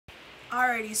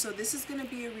Alrighty, so this is going to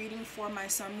be a reading for my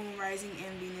Sun, Moon, Rising,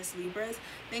 and Venus Libras.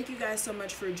 Thank you guys so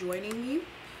much for joining me.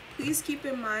 Please keep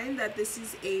in mind that this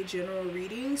is a general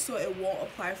reading, so it won't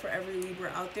apply for every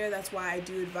Libra out there. That's why I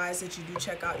do advise that you do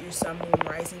check out your Sun, Moon,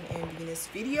 Rising, and Venus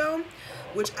video,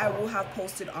 which I will have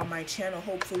posted on my channel,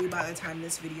 hopefully by the time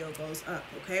this video goes up,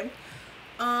 okay?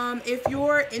 If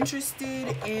you're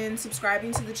interested in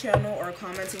subscribing to the channel or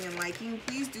commenting and liking,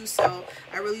 please do so.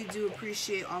 I really do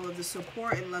appreciate all of the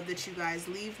support and love that you guys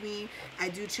leave me. I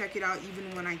do check it out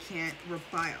even when I can't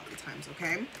reply all the times,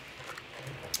 okay?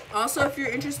 Also, if you're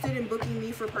interested in booking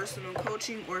me for personal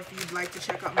coaching, or if you'd like to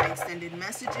check out my extended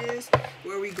messages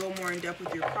where we go more in depth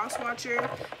with your cross watcher,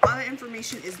 all the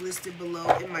information is listed below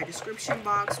in my description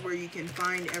box where you can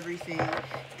find everything.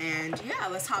 And yeah,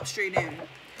 let's hop straight in.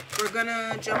 We're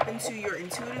gonna jump into your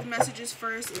intuitive messages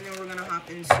first, and then we're gonna hop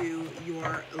into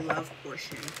your love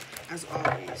portion as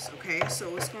always, okay? So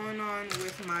what's going on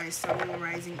with my Sun, Moon,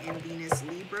 Rising, and Venus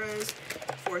Libras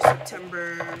for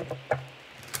September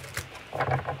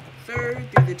 3rd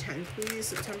through the 10th, please?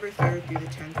 September 3rd through the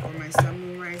 10th for my Sun,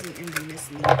 Moon, Rising, and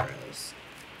Venus Libras.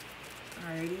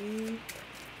 Alrighty.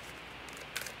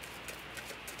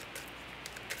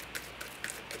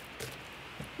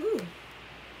 Ooh.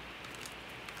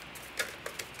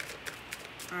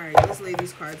 Alright, let's lay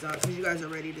these cards out because you guys are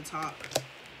ready to talk.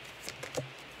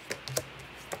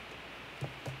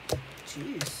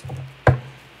 Jeez.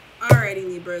 Alrighty,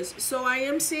 Libras. So I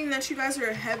am seeing that you guys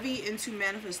are heavy into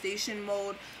manifestation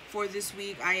mode for this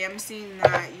week. I am seeing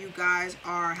that you guys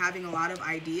are having a lot of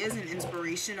ideas and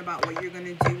inspiration about what you're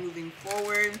going to do moving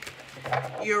forward.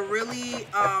 You're really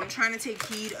trying to take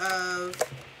heed of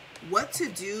what to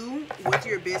do with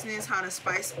your business, how to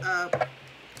spice up.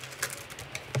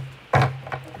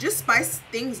 Just spice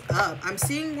things up. I'm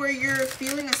seeing where you're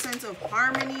feeling a sense of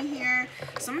harmony here.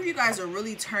 Some of you guys are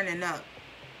really turning up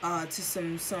to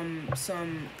some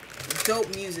dope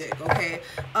music, okay?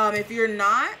 If you're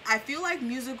not, I feel like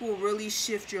music will really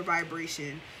shift your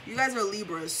vibration. You guys are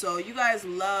Libras, so you guys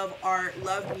love art,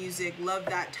 love music, love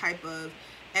that type of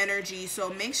energy.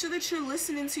 So make sure that you're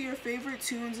listening to your favorite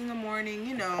tunes in the morning,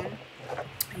 you know,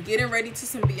 getting ready to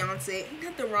some Beyonce. Ain't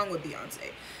nothing wrong with Beyonce.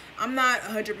 I'm not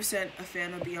 100% a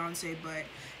fan of Beyonce, but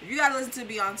if you gotta listen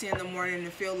to Beyonce in the morning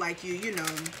and feel like you know,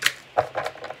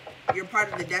 you're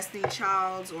part of the Destiny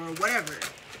Childs or whatever,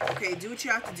 okay, do what you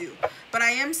have to do. But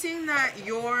I am seeing that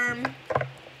you're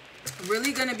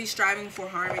really gonna be striving for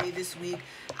harmony this week.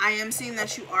 I am seeing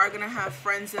that you are gonna have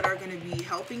friends that are gonna be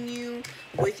helping you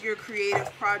with your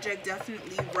creative project,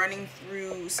 definitely running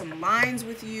through some lines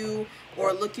with you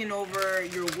or looking over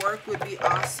your work would be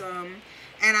awesome.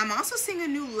 And I'm also seeing a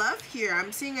new love here.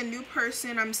 I'm seeing a new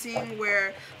person. I'm seeing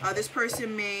where this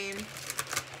person may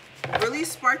really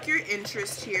spark your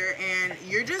interest here. And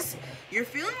you're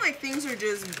feeling like things are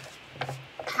just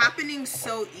happening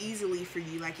so easily for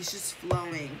you. Like it's just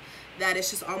flowing. That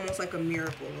it's just almost like a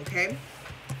miracle, okay?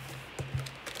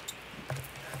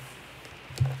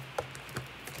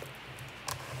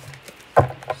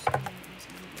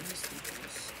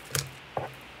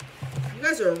 You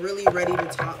guys are really ready to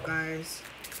talk, guys.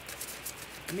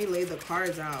 Let me lay the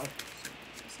cards out.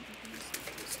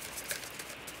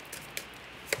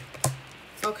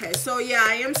 Okay, so yeah,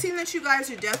 I am seeing that you guys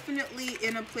are definitely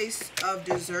in a place of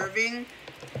deserving.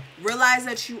 Realize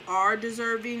that you are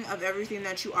deserving of everything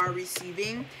that you are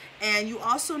receiving. And you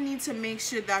also need to make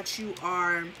sure that you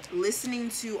are listening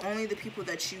to only the people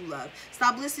that you love.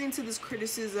 Stop listening to this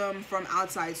criticism from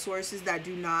outside sources that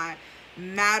do not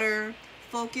matter.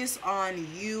 Focus on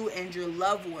you and your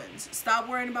loved ones. Stop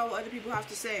worrying about what other people have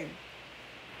to say.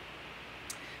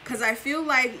 Because I feel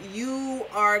like you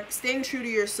are staying true to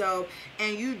yourself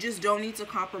and you just don't need to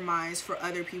compromise for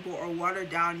other people or water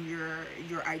down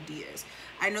your ideas.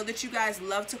 I know that you guys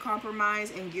love to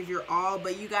compromise and give your all,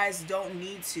 but you guys don't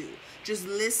need to. Just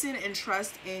listen and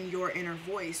trust in your inner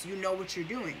voice. You know what you're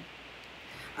doing.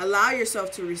 Allow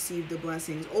yourself to receive the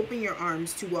blessings. Open your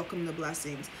arms to welcome the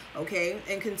blessings, okay?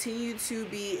 And continue to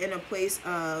be in a place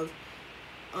of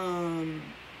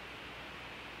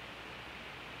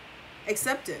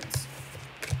acceptance,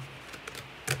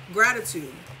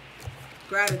 gratitude.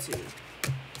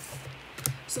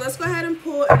 So let's go ahead and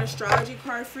pull an astrology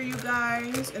card for you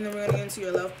guys, and then we're going to get into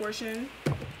your love portion.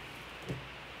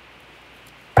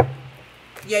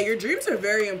 Yeah, your dreams are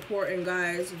very important,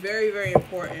 guys. Very, very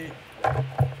important.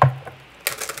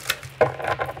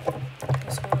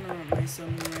 What's going on, my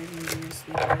Sun, Moon, Rising, Venus,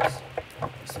 Libras?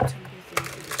 September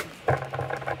 3rd.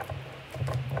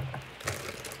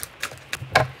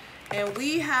 And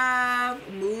we have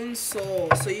Moon Soul.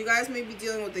 So you guys may be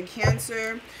dealing with the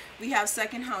Cancer. We have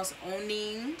second house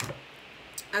owning.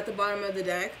 at the bottom of the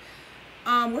deck.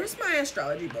 Where's my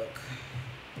astrology book?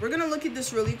 We're going to look at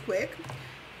this really quick.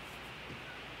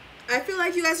 I feel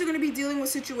like you guys are going to be dealing with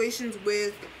situations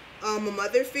with a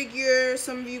mother figure.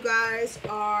 Some of you guys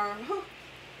are...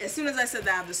 as soon as I said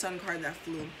that, I have the sun card that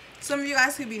flew. Some of you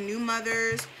guys could be new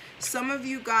mothers. Some of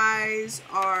you guys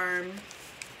are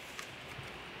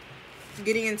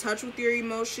getting in touch with your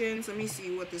emotions. Let me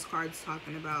see what this card's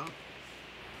talking about.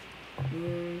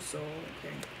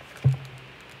 Okay.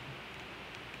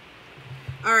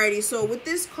 Alrighty, so with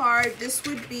this card, this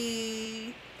would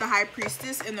be the High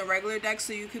Priestess in the regular deck,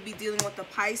 so you could be dealing with the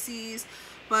Pisces,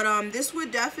 but this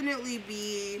would definitely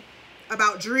be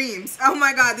about dreams. Oh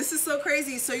my god, this is so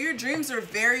crazy. So your dreams are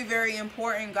very, very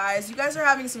important, guys. You guys are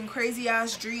having some crazy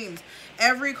ass dreams.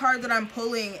 Every card that I'm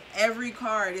pulling, every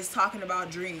card is talking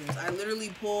about dreams. I literally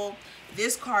pull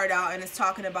this card out and it's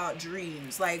talking about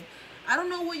dreams. Like, I don't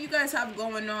know what you guys have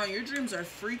going on. Your dreams are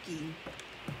freaky.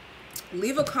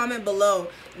 Leave a comment below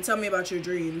and tell me about your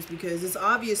dreams, because it's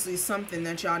obviously something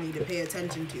that y'all need to pay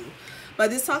attention to. But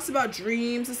this talks about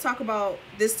dreams. This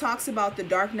talks about the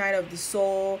dark night of the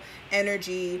soul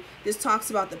energy. This talks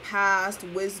about the past,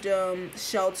 wisdom,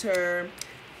 shelter.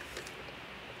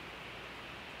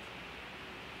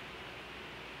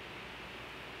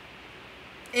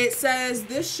 It says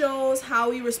this shows how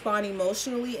we respond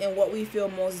emotionally and what we feel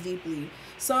most deeply.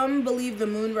 Some believe the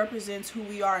moon represents who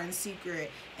we are in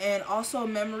secret, and also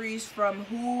memories from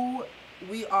who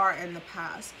we are in the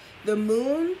past. The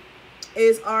moon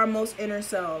is our most inner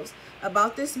selves.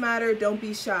 About this matter, don't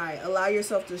be shy. Allow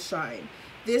yourself to shine.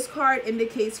 This card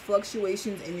indicates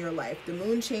fluctuations in your life. The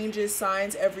moon changes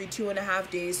signs every 2.5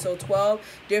 days, so 12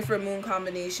 different moon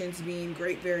combinations mean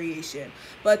great variation.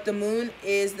 But the moon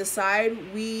is the side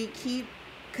we keep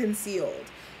concealed.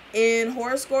 In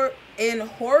horoscope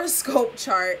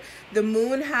chart, the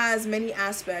moon has many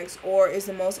aspects, or is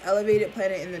the most elevated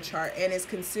planet in the chart, and is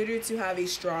considered to have a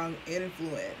strong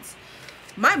influence.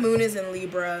 My moon is in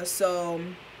Libra, so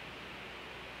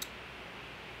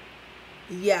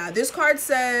yeah, this card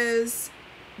says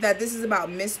that this is about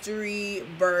mystery,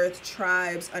 birth,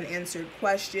 tribes, unanswered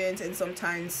questions, and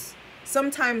sometimes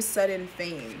sudden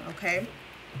fame, okay?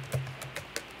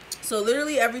 So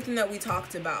literally everything that we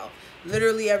talked about.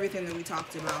 Literally everything that we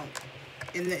talked about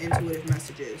in the intuitive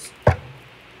messages.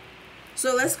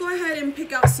 So let's go ahead and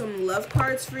pick out some love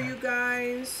cards for you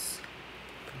guys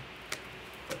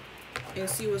and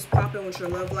see what's popping with your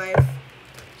love life.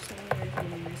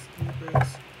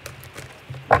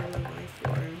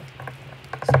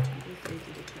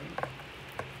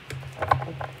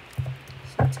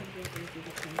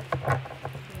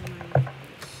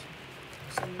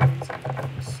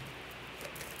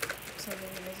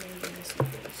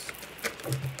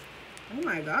 Oh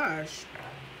my gosh,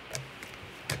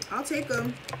 I'll take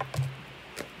them.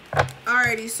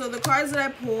 Alrighty, so the cards that I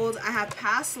pulled, I have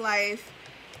past life,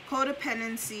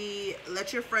 codependency,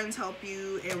 let your friends help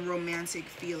you, and romantic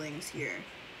feelings here.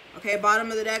 Okay,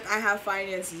 bottom of the deck, I have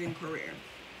finances and career.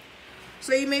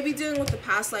 So you may be dealing with a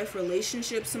past life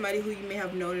relationship, somebody who you may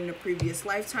have known in a previous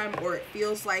lifetime, or it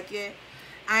feels like it.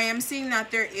 I am seeing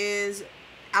that there is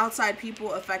outside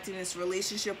people affecting this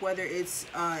relationship, whether it's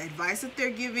advice that they're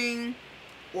giving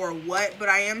or what, but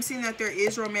I am seeing that there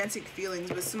is romantic feelings,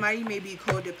 but somebody may be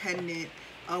codependent,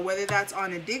 whether that's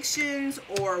on addictions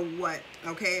or what,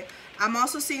 okay? I'm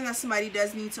also seeing that somebody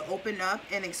does need to open up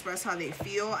and express how they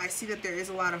feel. I see that there is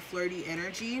a lot of flirty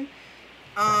energy,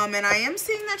 and I am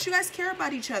seeing that you guys care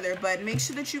about each other, but make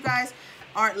sure that you guys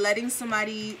aren't letting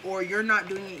somebody, or you're not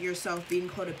doing it yourself, being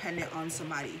codependent on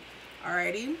somebody.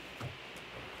 Alrighty,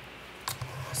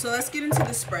 so let's get into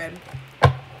the spread.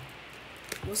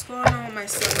 What's going on with my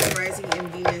Sun, Moon, Rising, and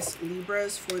Venus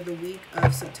Libras for the week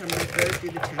of September 3rd through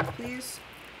the 10th, please?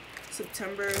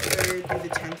 September 3rd through the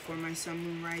 10th for my Sun,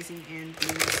 Moon, Rising, and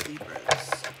Venus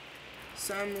Libras.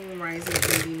 Sun, Moon, Rising,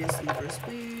 and Venus Libras,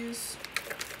 please.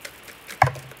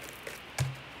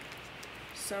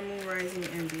 Sun, Moon, Rising,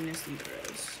 and Venus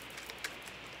Libras.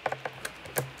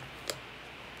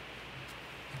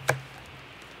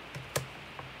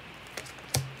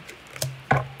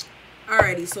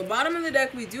 Alrighty, so bottom of the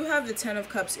deck, we do have the 10 of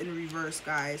Cups in reverse,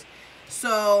 guys.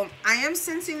 So I am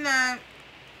sensing that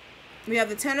we have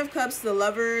the 10 of Cups, the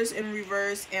Lovers in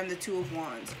reverse, and the 2 of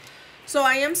Wands. So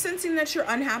I am sensing that you're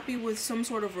unhappy with some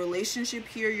sort of relationship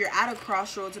here. You're at a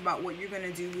crossroads about what you're going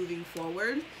to do moving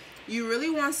forward. You really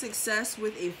want success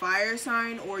with a fire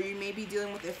sign, or you may be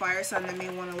dealing with a fire sign that may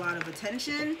want a lot of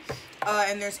attention,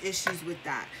 and there's issues with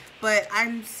that. But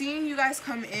I'm seeing you guys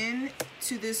come in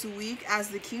to this week as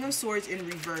the King of Swords in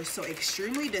reverse, so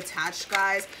extremely detached,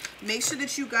 guys. Make sure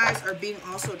that you guys are being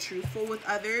also truthful with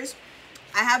others.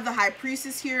 I have the High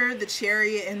Priestess here, the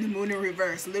Chariot, and the Moon in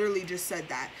reverse. Literally just said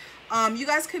that. You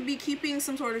guys could be keeping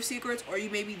some sort of secrets, or you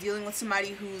may be dealing with somebody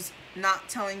who's not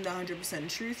telling the 100%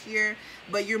 truth here,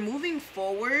 but you're moving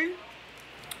forward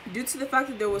due to the fact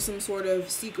that there was some sort of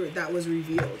secret that was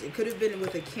revealed. It could have been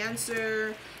with a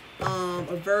Cancer,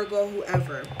 a Virgo,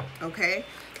 whoever, okay?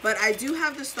 But I do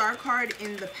have the Star card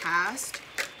in the past.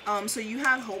 So you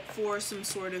had hope for some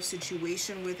sort of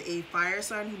situation with a fire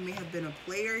sign who may have been a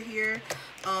player here,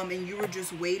 and you were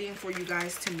just waiting for you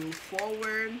guys to move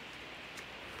forward.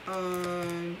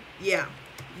 Yeah,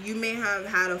 you may have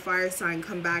had a fire sign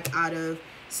come back out of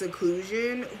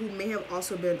seclusion who may have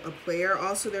also been a player.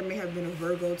 Also, there may have been a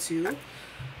Virgo too,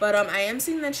 but I am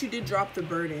seeing that you did drop the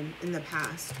burden in the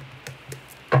past.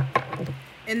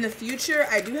 In the future,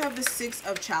 I do have the Six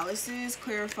of Chalices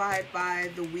clarified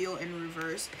by the Wheel in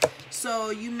reverse.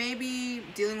 So you may be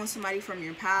dealing with somebody from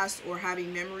your past or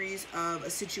having memories of a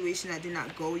situation that did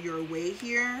not go your way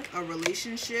here, a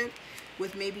relationship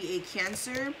with maybe a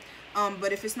Cancer.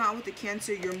 But if it's not with the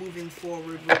Cancer, you're moving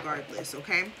forward regardless,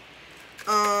 okay?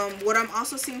 What I'm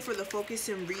also seeing for the Focus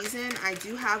and Reason, I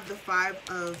do have the Five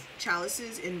of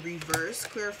Chalices in reverse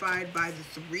clarified by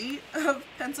the Three of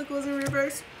Pentacles in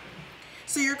reverse.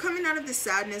 So you're coming out of the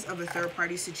sadness of a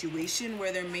third-party situation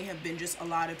where there may have been just a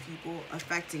lot of people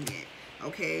affecting it,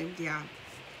 okay? Yeah.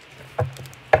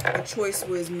 A choice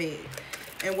was made.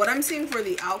 And what I'm seeing for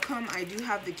the outcome, I do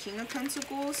have the King of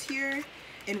Pentacles here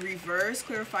in reverse,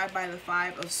 clarified by the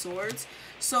Five of Swords.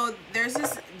 So there's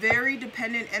this very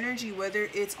dependent energy, whether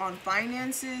it's on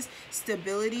finances,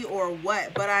 stability, or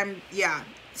what. But yeah,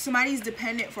 somebody's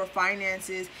dependent for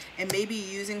finances and maybe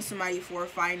using somebody for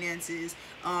finances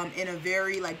in a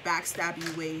very like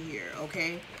backstabby way here,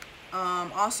 okay?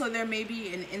 Also, there may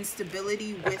be an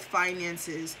instability with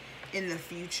finances in the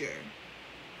future.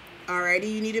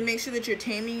 Alrighty, you need to make sure that you're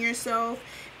taming yourself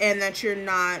and that you're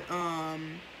not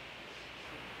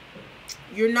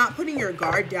putting your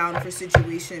guard down for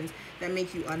situations that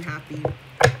make you unhappy.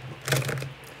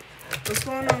 What's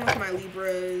going on with my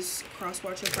Libras?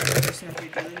 Cross-watch your partner person that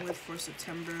you're dealing with for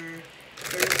September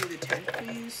 3rd through the 10th,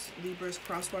 please. Libras,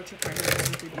 cross-watch your partner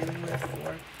person that you're dealing with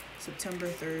for September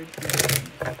 3rd through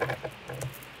the 10th.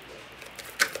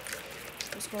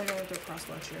 What's going on with the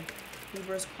cross-watcher?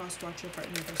 Libras, cross-watch your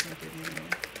partner person that you're dealing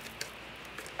with.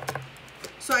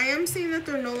 So I am seeing that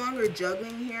they're no longer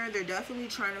juggling here. They're definitely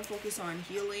trying to focus on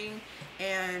healing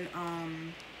and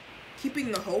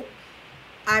keeping the hope.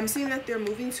 I'm seeing that they're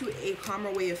moving to a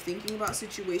calmer way of thinking about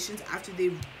situations after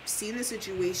they've seen the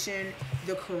situation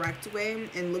the correct way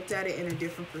and looked at it in a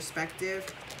different perspective.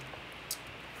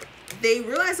 They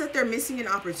realize that they're missing an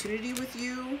opportunity with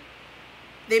you.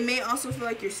 They may also feel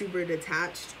like you're super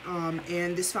detached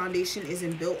and this foundation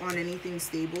isn't built on anything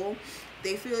stable.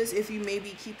 They feel as if you may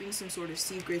be keeping some sort of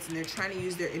secrets and they're trying to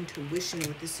use their intuition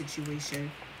with this situation.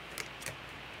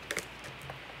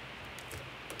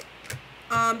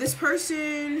 This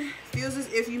person feels as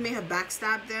if you may have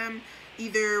backstabbed them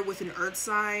either with an earth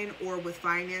sign or with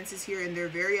finances here, and they're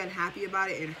very unhappy about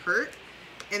it and hurt,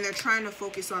 and they're trying to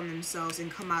focus on themselves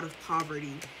and come out of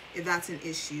poverty if that's an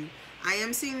issue. I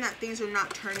am seeing that things are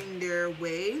not turning their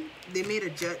way. They made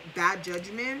a bad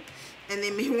judgment and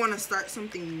they may want to start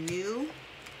something new,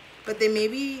 but you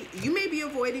may be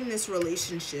avoiding this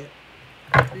relationship,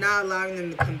 not allowing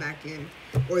them to come back in,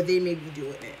 or they may be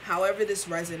doing it. However this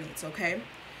resonates, okay?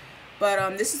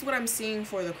 But this is what I'm seeing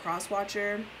for the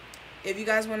cross-watcher. If you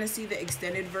guys want to see the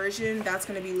extended version, that's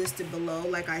going to be listed below,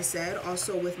 like I said,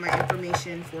 also with my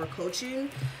information for coaching.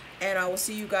 And I will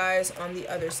see you guys on the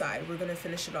other side. We're going to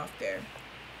finish it off there.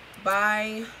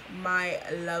 Bye, my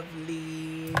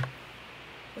lovely...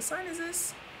 What sign is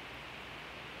this?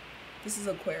 This is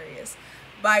Aquarius.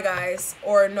 Bye, guys.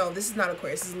 Or no, this is not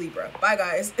Aquarius. This is Libra. Bye,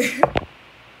 guys. You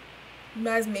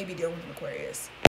guys may be dealing with an Aquarius.